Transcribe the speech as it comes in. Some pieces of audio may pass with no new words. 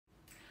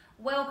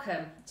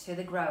Welcome to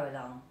the Grow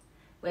Along.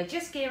 We're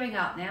just gearing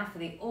up now for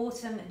the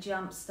Autumn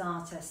Jump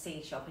Starter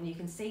seed shop, and you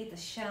can see the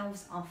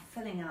shelves are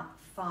filling up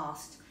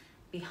fast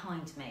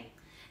behind me.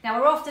 Now,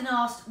 we're often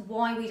asked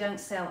why we don't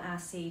sell our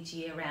seeds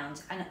year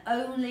round and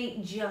only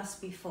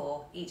just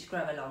before each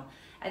Grow Along,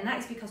 and that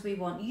is because we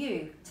want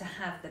you to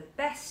have the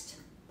best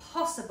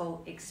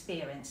possible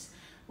experience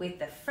with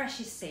the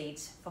freshest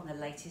seeds from the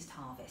latest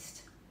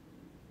harvest.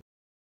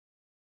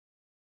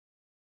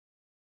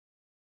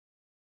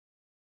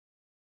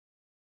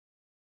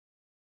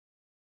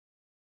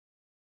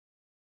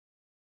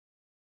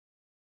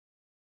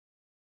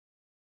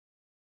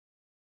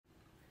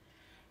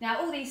 Now,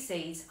 all these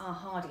seeds are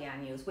hardy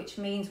annuals, which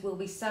means we'll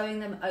be sowing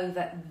them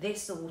over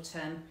this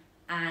autumn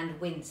and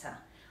winter.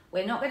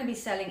 We're not going to be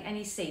selling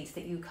any seeds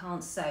that you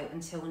can't sow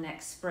until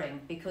next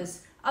spring,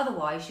 because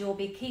otherwise you'll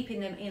be keeping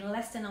them in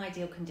less than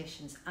ideal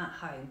conditions at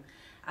home.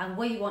 And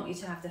we want you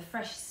to have the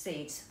fresh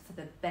seeds for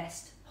the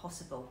best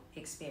possible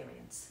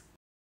experience.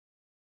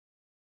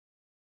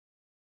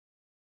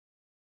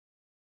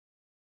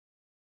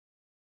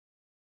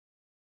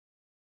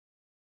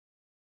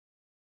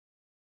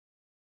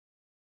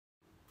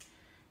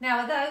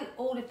 Now, although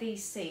all of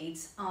these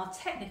seeds are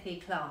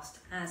technically classed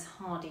as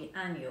hardy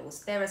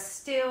annuals, there are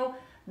still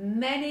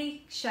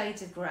many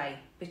shades of grey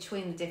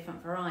between the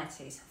different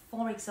varieties.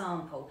 For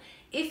example,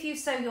 if you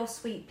sow your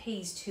sweet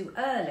peas too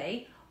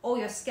early, or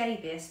your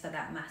scabious for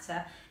that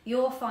matter,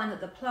 you'll find that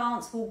the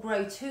plants will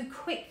grow too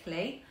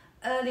quickly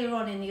earlier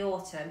on in the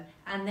autumn,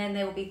 and then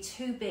they will be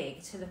too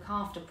big to look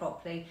after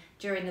properly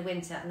during the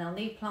winter, and they'll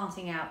need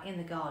planting out in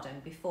the garden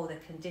before the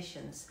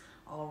conditions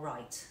are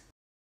right.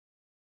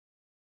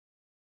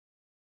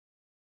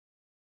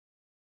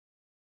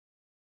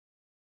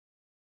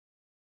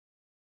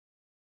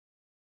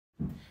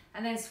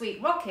 And then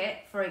Sweet Rocket,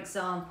 for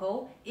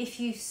example, if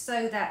you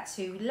sow that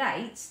too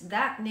late,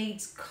 that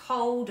needs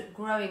cold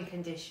growing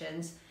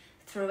conditions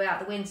throughout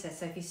the winter.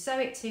 So if you sow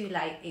it too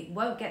late, it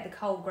won't get the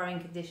cold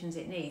growing conditions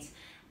it needs,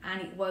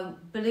 and it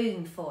won't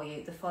bloom for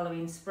you the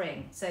following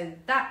spring. So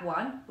that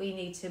one we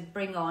need to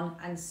bring on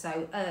and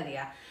sow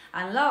earlier.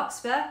 And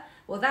Larkspur,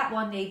 well, that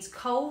one needs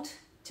cold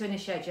to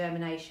initiate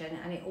germination,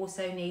 and it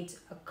also needs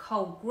a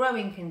cold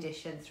growing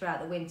condition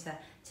throughout the winter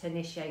to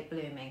initiate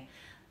blooming.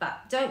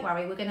 But don't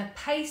worry, we're going to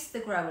pace the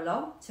Grow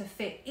Along to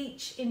fit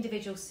each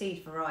individual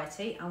seed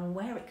variety and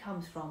where it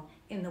comes from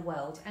in the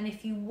world. And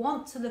if you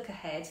want to look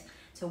ahead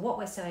to what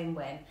we're sowing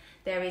when,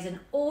 there is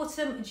an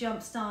Autumn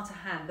Jump Starter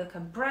Handbook,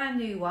 a brand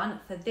new one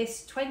for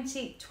this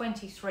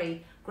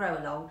 2023 Grow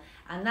Along,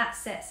 and that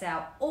sets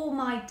out all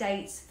my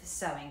dates for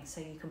sowing so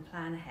you can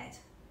plan ahead.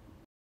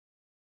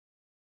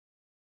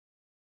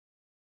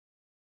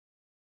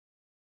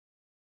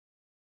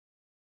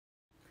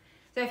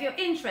 So if you're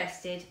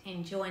interested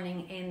in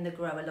joining in the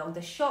Grow Along,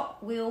 the shop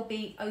will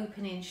be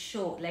opening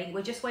shortly.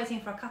 We're just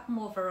waiting for a couple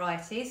more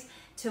varieties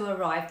to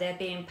arrive. They're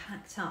being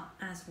packed up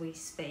as we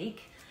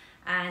speak.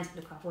 And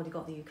look, I've already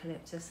got the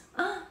eucalyptus.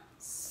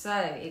 So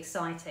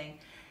exciting.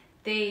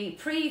 The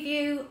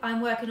preview, I'm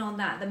working on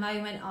that at the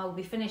moment. I will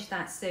be finished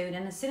that soon.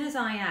 And as soon as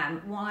I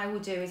am, what I will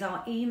do is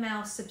I'll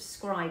email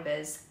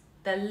subscribers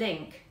the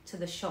link to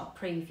the shop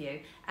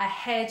preview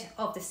ahead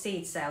of the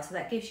seed sale, so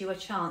that gives you a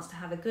chance to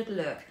have a good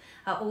look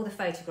at all the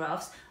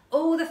photographs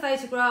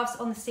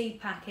on the seed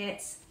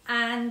packets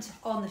and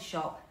on the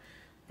shop.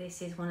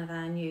 This is one of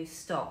our new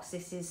stocks.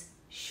 This is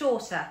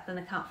shorter than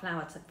the cut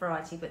flower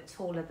variety but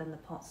taller than the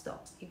pot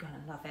stocks. You're going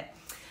to love it.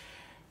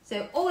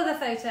 So all of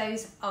the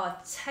photos are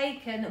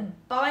taken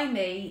by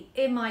me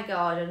in my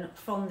garden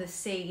from the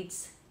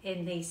seeds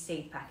in these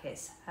seed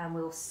packets, and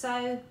we'll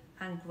sow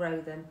and grow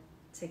them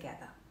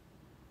together.